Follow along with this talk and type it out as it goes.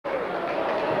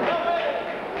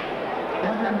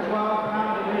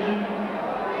112-pound division,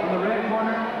 in the red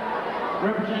corner,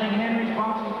 representing Henry's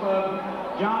Boxing Club,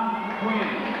 John Quinn.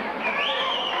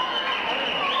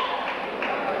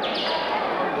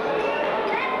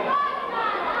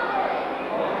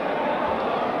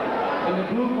 In the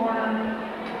blue corner,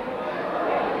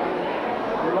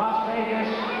 for Las Vegas,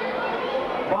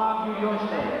 Bob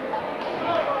Urioste.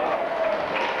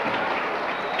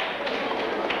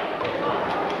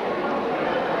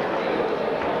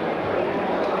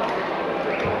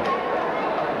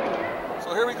 So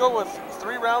here we go with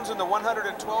 3 rounds in the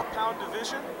 112-pound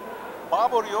division.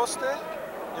 Bob Urioste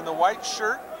in the white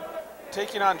shirt,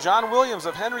 taking on John Williams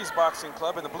of Henry's Boxing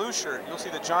Club in the blue shirt. You'll see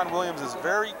that John Williams is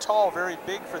very tall, very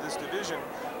big for this division.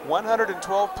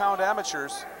 112-pound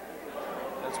amateurs.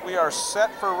 As we are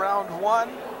set for round 1,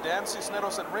 Dan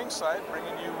Cisneros at ringside,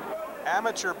 bringing you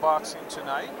amateur boxing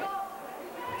tonight.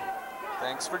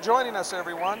 Thanks for joining us,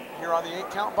 everyone, here on the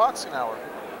 8-Count Boxing Hour,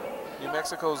 New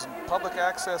Mexico's public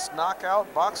access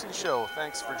knockout boxing show.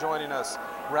 Thanks for joining us.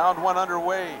 Round 1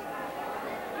 underway.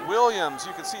 Williams,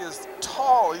 you can see, is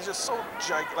tall. He's just so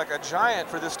like a giant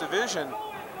for this division.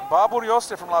 Bob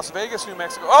Urioste from Las Vegas, New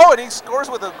Mexico. Oh, and he scores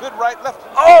with a good right-left.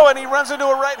 Oh, and he runs into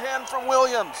a right hand from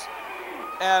Williams.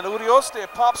 And Urioste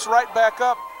pops right back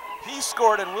up. He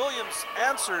scored and Williams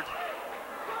answered.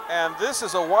 And this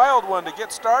is a wild one to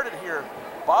get started here.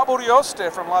 Bob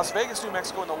Urioste from Las Vegas, New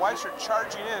Mexico in the white shirt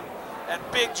charging in. And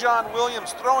Big John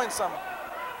Williams throwing some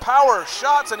power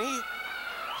shots, and he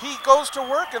goes to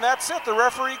work, and that's it. The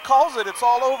referee calls it. It's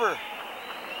all over.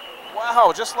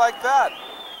 Wow, just like that.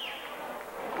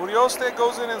 Urioste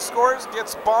goes in and scores,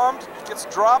 gets bombed, gets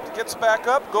dropped, gets back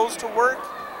up, goes to work,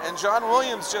 and John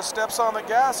Williams just steps on the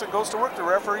gas and goes to work. The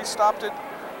referee stopped it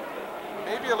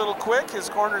maybe a little quick. His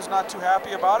corner's not too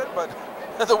happy about it, but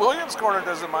the Williams corner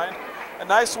doesn't mind. A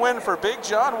nice win for Big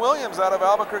John Williams out of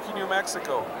Albuquerque, New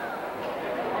Mexico.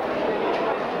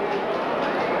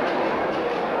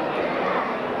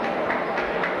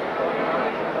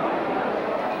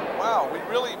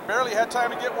 Really barely had time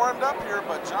to get warmed up here,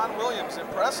 but John Williams,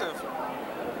 impressive.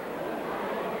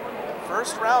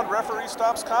 First round, referee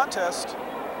stops contest.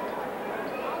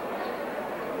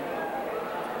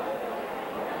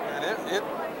 And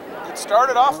it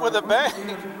started off with a bang.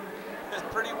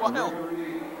 Pretty wild.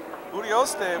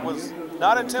 Urioste was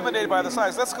not intimidated by the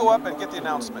size. Let's go up and get the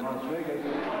announcement. Stop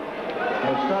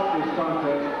this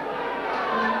contest,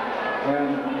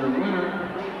 and the winner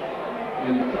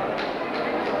is